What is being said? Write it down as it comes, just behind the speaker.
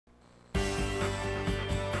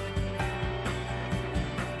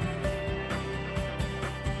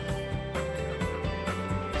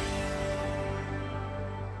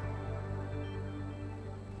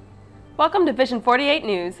Welcome to Vision 48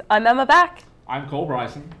 News. I'm Emma Back. I'm Cole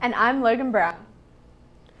Bryson. And I'm Logan Brown.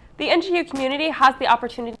 The NGU community has the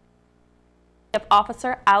opportunity of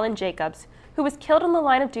Officer Alan Jacobs, who was killed in the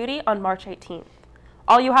line of duty on March 18th.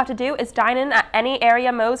 All you have to do is dine in at any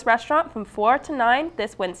area Moe's restaurant from 4 to 9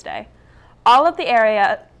 this Wednesday. All of the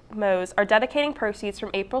area Moe's are dedicating proceeds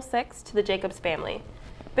from April 6th to the Jacobs family.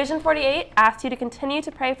 Vision 48 asks you to continue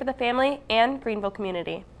to pray for the family and Greenville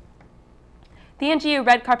community. The NGU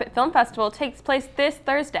Red Carpet Film Festival takes place this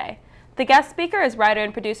Thursday. The guest speaker is writer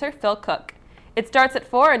and producer Phil Cook. It starts at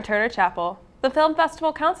 4 in Turner Chapel. The film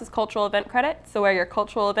festival counts as cultural event credit, so wear your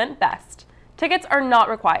cultural event best. Tickets are not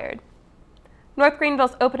required. North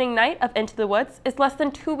Greenville's opening night of Into the Woods is less than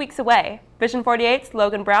 2 weeks away. Vision 48's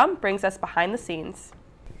Logan Brown brings us behind the scenes.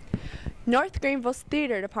 North Greenville's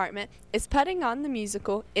theater department is putting on the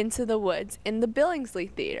musical Into the Woods in the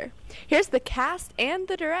Billingsley Theater. Here's the cast and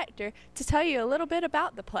the director to tell you a little bit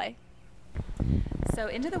about the play. So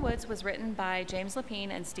Into the Woods was written by James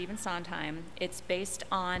Lapine and Stephen Sondheim. It's based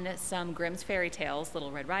on some Grimm's fairy tales.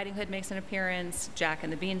 Little Red Riding Hood makes an appearance, Jack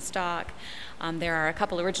and the Beanstalk. There are a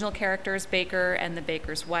couple original characters, Baker and the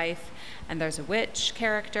baker's wife, and there's a witch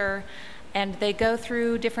character. And they go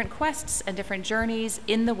through different quests and different journeys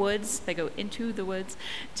in the woods. They go into the woods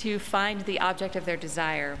to find the object of their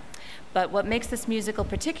desire. But what makes this musical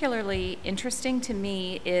particularly interesting to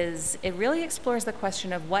me is it really explores the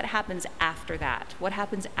question of what happens after that. What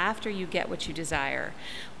happens after you get what you desire?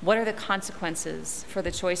 What are the consequences for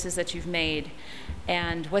the choices that you've made?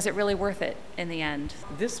 And was it really worth it in the end?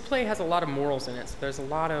 This play has a lot of morals in it. So there's a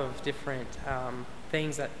lot of different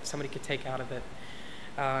things that somebody could take out of it.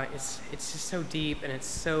 It's just so deep, and it's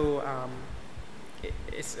so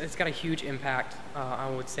it's got a huge impact,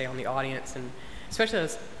 I would say, on the audience, and especially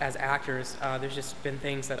as actors. There's just been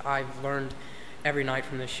things that I've learned every night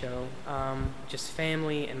from this show, just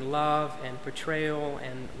family and love and portrayal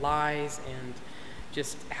and lies and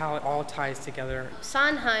just how it all ties together.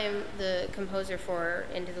 Sondheim, the composer for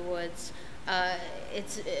Into the Woods,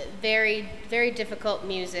 it's very, very difficult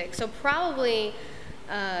music, so probably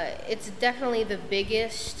it's definitely the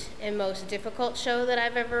biggest and most difficult show that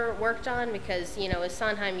I've ever worked on because, you know, with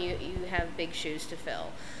Sondheim you have big shoes to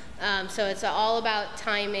fill. So it's all about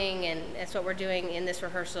timing, and that's what we're doing in this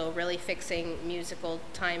rehearsal, really fixing musical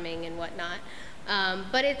timing and whatnot.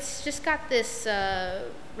 But it's just got this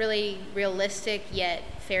really realistic yet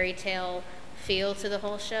fairy tale feel to the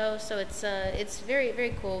whole show. So it's very,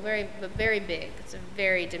 very cool, very big. It's a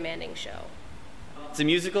very demanding show. It's a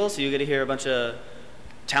musical, so you get to hear a bunch of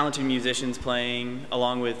talented musicians playing,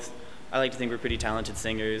 along with, I like to think we're pretty talented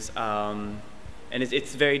singers. And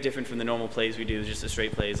it's very different from the normal plays we do, just the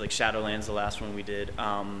straight plays, like Shadowland's the last one we did.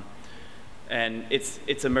 And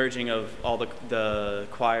it's a merging of all the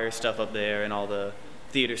choir stuff up there and all the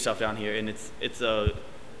theater stuff down here, and it's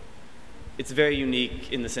very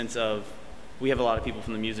unique in the sense of we have a lot of people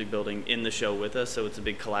from the music building in the show with us, so it's a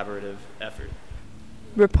big collaborative effort.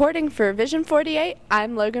 Reporting for Vision 48,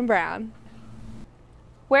 I'm Logan Brown.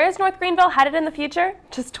 Where is North Greenville headed in the future?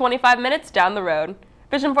 Just 25 minutes down the road.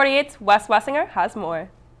 Vision 48's Wes Wessinger has more.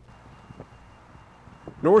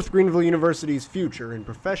 North Greenville University's future in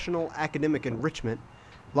professional academic enrichment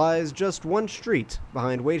lies just one street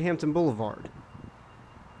behind Wadehampton Boulevard.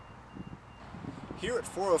 Here at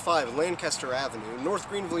 405 Lancaster Avenue, North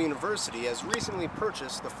Greenville University has recently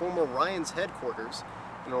purchased the former Ryan's headquarters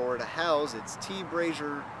in order to house its T.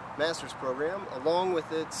 Brazier master's program along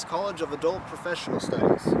with its College of Adult Professional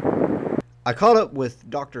Studies. I caught up with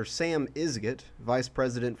Dr. Sam Isgett, Vice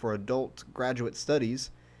President for Adult Graduate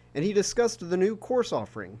Studies, and he discussed the new course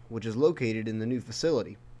offering, which is located in the new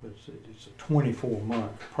facility. It's a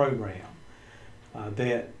 24-month program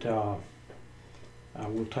that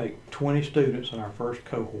will take 20 students in our first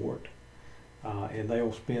cohort, and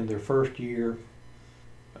they'll spend their first year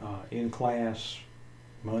in class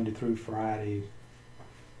Monday through Friday,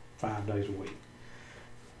 5 days a week.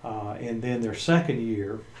 And then their second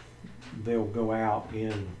year, they'll go out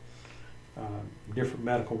in different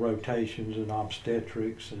medical rotations in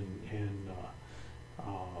obstetrics and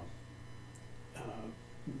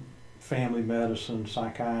family medicine,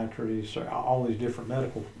 psychiatry, so all these different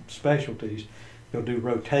medical specialties. They'll do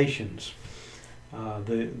rotations.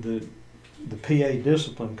 The PA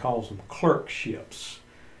discipline calls them clerkships,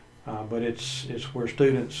 but it's where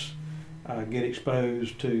students get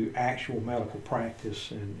exposed to actual medical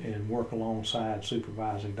practice and work alongside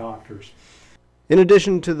supervising doctors. In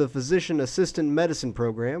addition to the Physician Assistant Medicine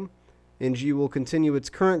program, NGU will continue its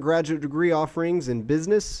current graduate degree offerings in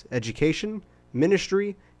business, education,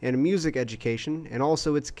 ministry, and music education, and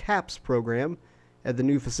also its CAPS program at the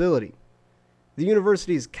new facility. The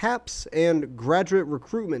university's CAPS and graduate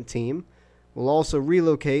recruitment team will also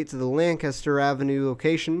relocate to the Lancaster Avenue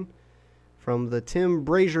location from the Tim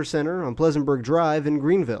Brazier Center on Pleasantburg Drive in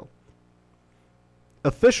Greenville.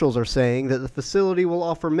 Officials are saying that the facility will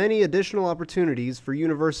offer many additional opportunities for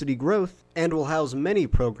university growth and will house many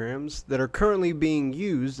programs that are currently being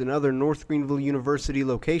used in other North Greenville University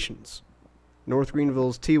locations. North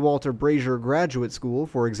Greenville's T. Walter Brazier Graduate School,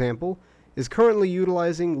 for example, is currently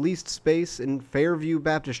utilizing leased space in Fairview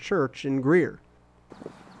Baptist Church in Greer.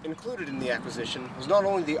 Included in the acquisition was not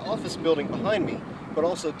only the office building behind me, but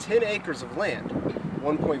also 10 acres of land.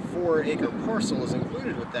 1.4 acre parcel is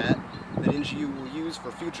included with that NGU will use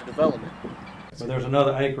for future development. So there's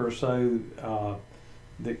another acre or so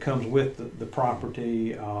that comes with the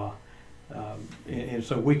property, and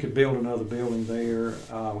so we could build another building there.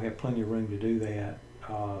 We have plenty of room to do that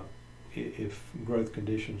if growth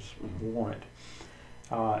conditions warrant,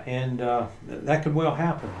 and that could well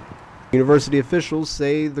happen. University officials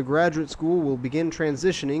say the graduate school will begin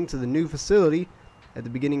transitioning to the new facility at the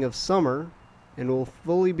beginning of summer and will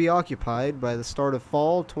fully be occupied by the start of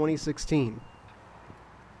fall 2016.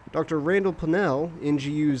 Dr. Randall Pennell,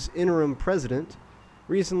 NGU's interim president,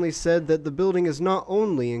 recently said that the building is not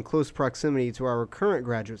only in close proximity to our current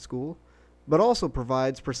graduate school, but also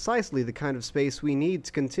provides precisely the kind of space we need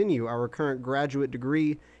to continue our current graduate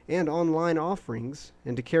degree and online offerings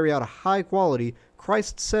and to carry out a high-quality,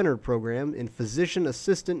 Christ-centered program in physician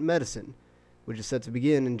assistant medicine, which is set to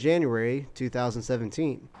begin in January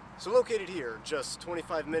 2017. So located here, just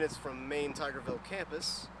 25 minutes from main Tigerville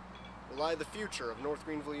campus, will lie the future of North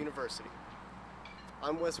Greenville University.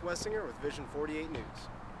 I'm Wes Wessinger with Vision 48 News.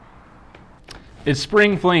 It's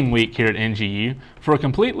Spring Fling Week here at NGU. For a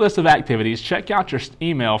complete list of activities, check out your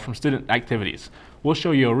email from Student Activities. We'll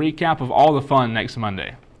show you a recap of all the fun next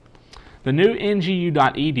Monday. The new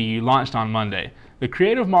NGU.edu launched on Monday. The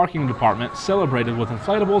Creative Marketing Department celebrated with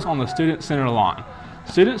inflatables on the Student Center lawn.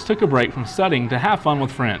 Students took a break from studying to have fun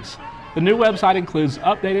with friends. The new website includes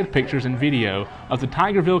updated pictures and video of the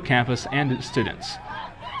Tigerville campus and its students.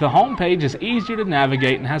 The homepage is easier to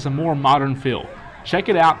navigate and has a more modern feel. Check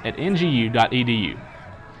it out at ngu.edu.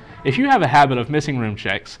 If you have a habit of missing room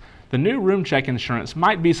checks, the new room check insurance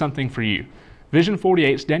might be something for you. Vision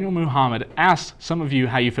 48's Daniel Muhammad asked some of you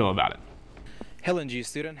how you feel about it. Hello, NGU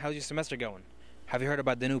student. How's your semester going? Have you heard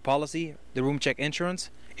about the new policy, the room check insurance?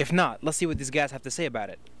 If not, let's see what these guys have to say about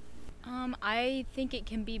it. I think it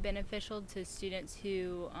can be beneficial to students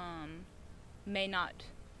who may not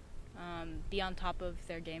be on top of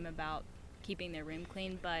their game about keeping their room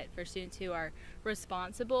clean, but for students who are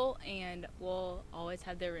responsible and will always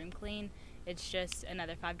have their room clean, it's just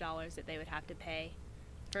another $5 that they would have to pay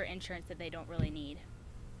for insurance that they don't really need.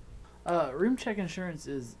 Room check insurance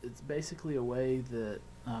it's basically a way that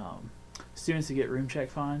students who get room check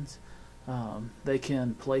fines, they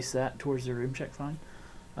can place that towards their room check fine.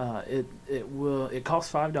 It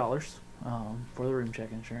costs $5 for the room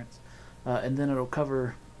check insurance, and then it'll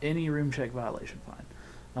cover any room check violation fine,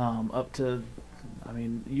 up to,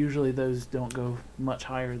 usually those don't go much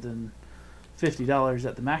higher than $50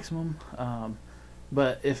 at the maximum,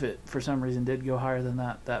 but if it for some reason did go higher than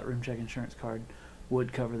that, that room check insurance card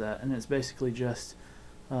would cover that. And it's basically just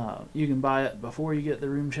you can buy it before you get the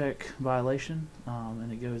room check violation,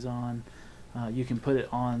 and it goes on. You can put it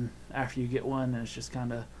on after you get one, and it's just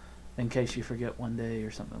kind of in case you forget one day or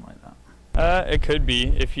something like that. It could be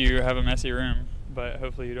if you have a messy room, but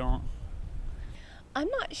hopefully you don't. I'm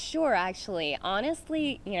not sure, actually.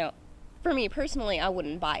 Honestly, for me personally, I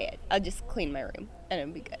wouldn't buy it. I'd just clean my room and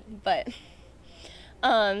it'd be good. But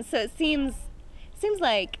so it seems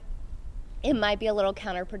like it might be a little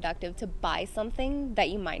counterproductive to buy something that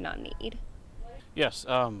you might not need. Yes,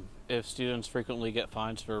 if students frequently get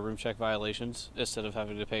fines for room check violations, instead of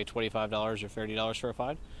having to pay $25 or $30 for a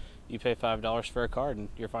fine, you pay $5 for a card and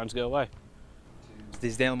your fines go away.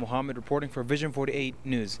 This is Daniel Muhammad reporting for Vision 48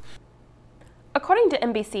 News. According to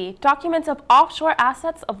NBC, documents of offshore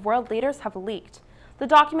assets of world leaders have leaked. The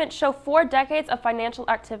documents show 4 decades of financial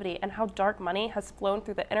activity and how dark money has flown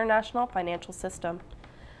through the international financial system.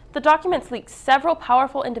 The documents leak several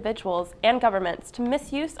powerful individuals and governments to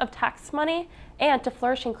misuse of tax money and to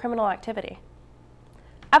flourishing criminal activity.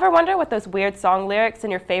 Ever wonder what those weird song lyrics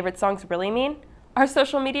in your favorite songs really mean? Our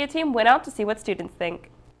social media team went out to see what students think.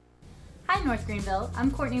 Hi North Greenville, I'm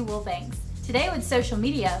Courtney Woolbanks. Today with social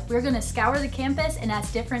media, we're going to scour the campus and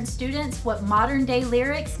ask different students what modern day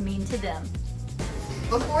lyrics mean to them.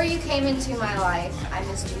 Before you came into my life, I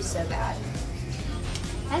missed you so bad.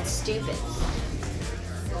 That's stupid.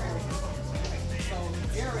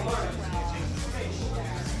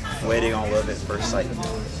 waiting on love at first sight.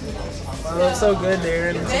 I look so good,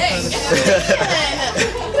 Darren.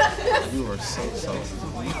 You are so saucy.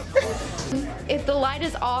 If the light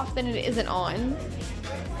is off, then it isn't on.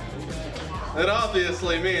 It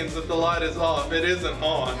obviously means that the light is off. It isn't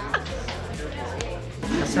on.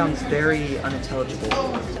 That sounds very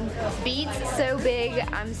unintelligible. Beats so big,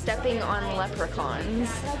 I'm stepping on leprechauns.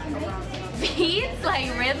 Beats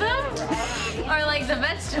like rhythm or like the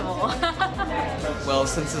vegetable? Well,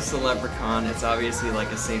 since it's a leprechaun, it's obviously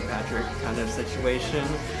like a St. Patrick kind of situation.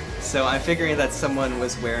 So I'm figuring that someone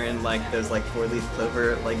was wearing like those like 4-leaf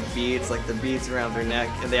clover like beads, like the beads around their neck,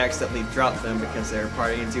 and they accidentally dropped them because they were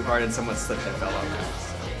partying too hard and someone slipped and fell on them.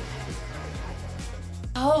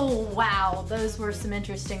 Oh wow, those were some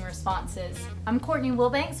interesting responses. I'm Courtney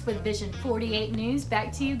Wilbanks with Vision 48 News.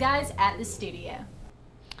 Back to you guys at the studio.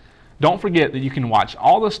 Don't forget that you can watch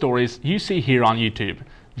all the stories you see here on YouTube.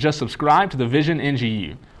 Just subscribe to the Vision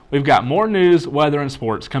NGU. We've got more news, weather, and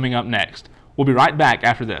sports coming up next. We'll be right back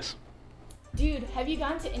after this. Dude, have you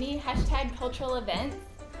gone to any hashtag cultural events?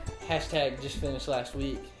 Hashtag just finished last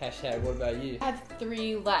week. Hashtag what about you? I have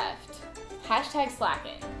 3 left. Hashtag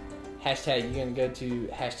slacking. Hashtag you gonna go to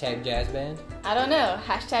hashtag jazz band? I don't know.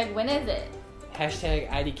 Hashtag when is it? Hashtag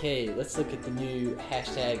IDK. Let's look at the new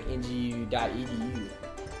hashtag NGU.edu.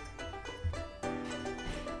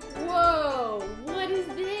 Whoa, what is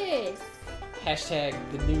this? Hashtag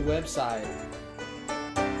the new website.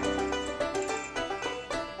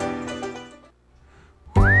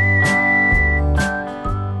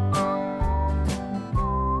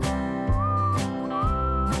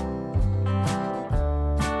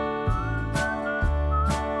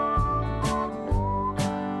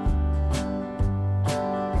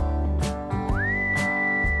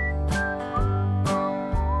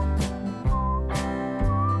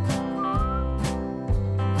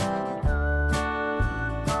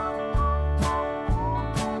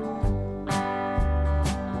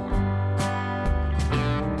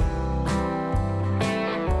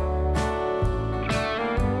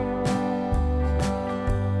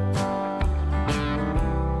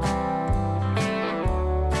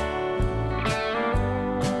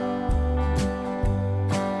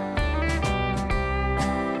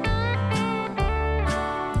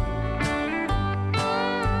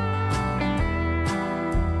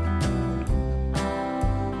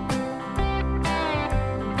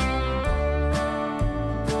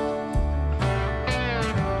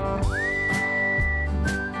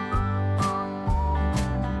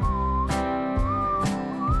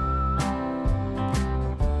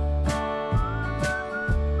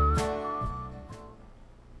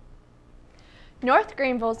 North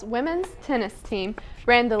Greenville's women's tennis team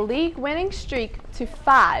ran the league-winning streak to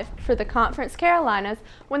 5 for the Conference Carolinas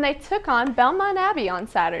when they took on Belmont Abbey on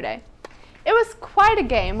Saturday. It was quite a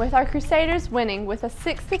game, with our Crusaders winning with a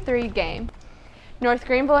 6-3 game. North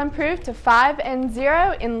Greenville improved to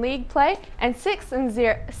 5-0 in league play and 6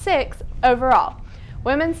 overall.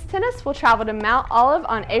 Women's tennis will travel to Mount Olive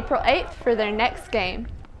on April 8th for their next game.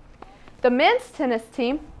 The men's tennis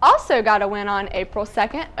team also got a win on April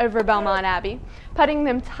 2nd over Belmont Abbey, putting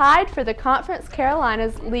them tied for the Conference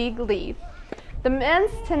Carolinas league lead. The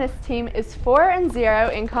men's tennis team is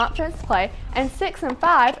 4-0 in conference play and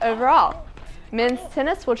 6-5 overall. Men's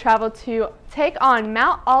tennis will travel to take on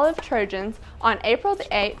Mount Olive Trojans on April the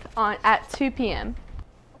 8th at 2 p.m.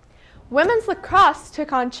 Women's lacrosse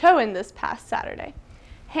took on Chowan this past Saturday.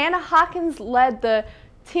 Hannah Hawkins led the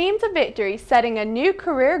team to victory, setting a new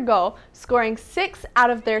career goal, scoring 6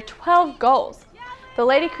 out of their 12 goals. The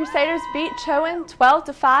Lady Crusaders beat Chowan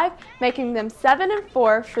 12-5, making them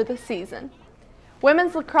 7-4 for the season.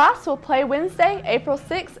 Women's lacrosse will play Wednesday, April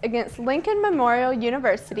 6th against Lincoln Memorial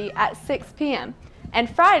University at 6 p.m. and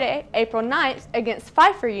Friday, April 9th against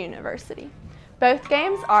Pfeiffer University. Both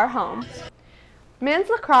games are home. Men's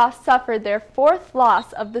lacrosse suffered their 4th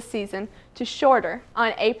loss of the season to Shorter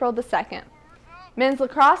on April the 2nd. Men's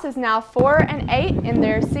lacrosse is now 4-8 in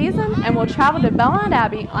their season and will travel to Belmont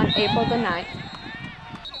Abbey on April the 9th.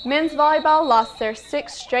 Men's volleyball lost their 6th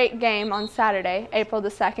straight game on Saturday, April the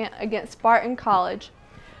 2nd, against Spartan College.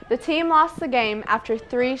 The team lost the game after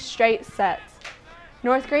 3 straight sets.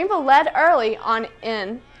 North Greenville led early on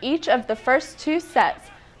in each of the first 2 sets,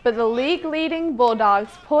 but the league-leading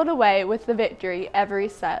Bulldogs pulled away with the victory every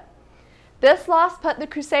set. This loss put the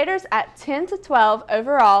Crusaders at 10-12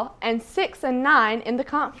 overall and 6-9 in the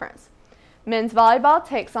conference. Men's volleyball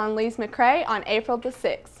takes on Lees McRae on April the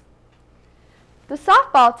 6th. The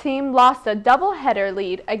softball team lost a doubleheader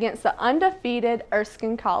lead against the undefeated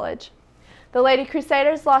Erskine College. The Lady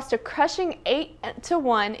Crusaders lost a crushing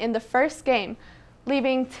 8-1 in the first game,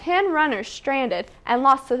 leaving 10 runners stranded, and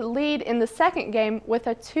lost the lead in the second game with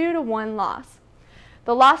a 2-1 loss.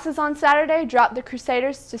 The losses on Saturday dropped the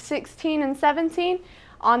Crusaders to 16-17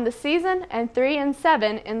 on the season and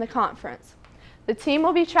 3-7 in the conference. The team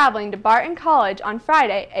will be traveling to Barton College on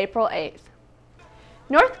Friday, April 8th.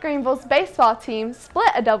 North Greenville's baseball team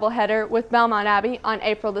split a doubleheader with Belmont Abbey on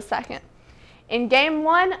April the 2nd. In Game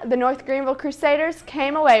 1, the North Greenville Crusaders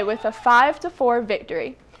came away with a 5-4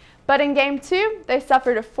 victory. But in Game 2, they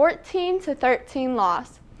suffered a 14-13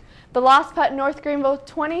 loss. The loss put North Greenville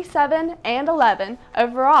 27-11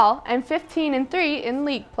 overall and 15-3 in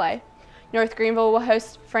league play. North Greenville will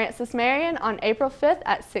host Francis Marion on April 5th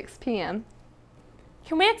at 6 p.m.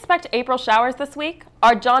 Can we expect April showers this week?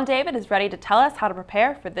 Our John David is ready to tell us how to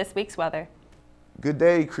prepare for this week's weather. Good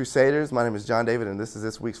day, Crusaders. My name is John David, and this is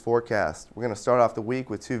this week's forecast. We're going to start off the week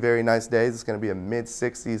with 2 very nice days. It's going to be a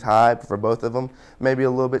mid-60s high for both of them. Maybe a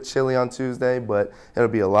little bit chilly on Tuesday, but it'll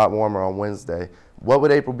be a lot warmer on Wednesday. What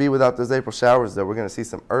would April be without those April showers, though? We're going to see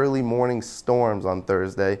some early morning storms on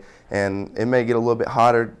Thursday, and it may get a little bit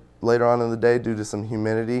hotter later on in the day due to some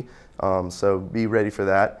humidity, so be ready for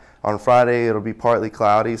that. On Friday, it'll be partly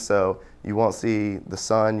cloudy, so you won't see the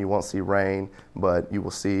sun, you won't see rain, but you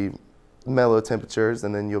will see mellow temperatures,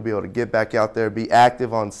 and then you'll be able to get back out there, be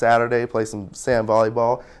active on Saturday, play some sand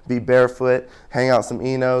volleyball, be barefoot, hang out some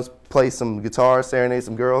Enos, play some guitar, serenade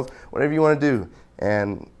some girls, whatever you want to do.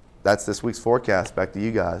 And that's this week's forecast. Back to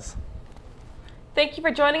you guys. Thank you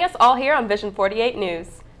for joining us all here on Vision 48 News.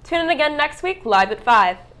 Tune in again next week, live at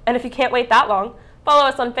 5. And if you can't wait that long, follow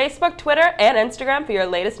us on Facebook, Twitter, and Instagram for your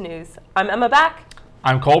latest news. I'm Emma Back.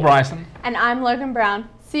 I'm Cole Bryson. And I'm Logan Brown.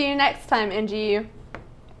 See you next time, NGU.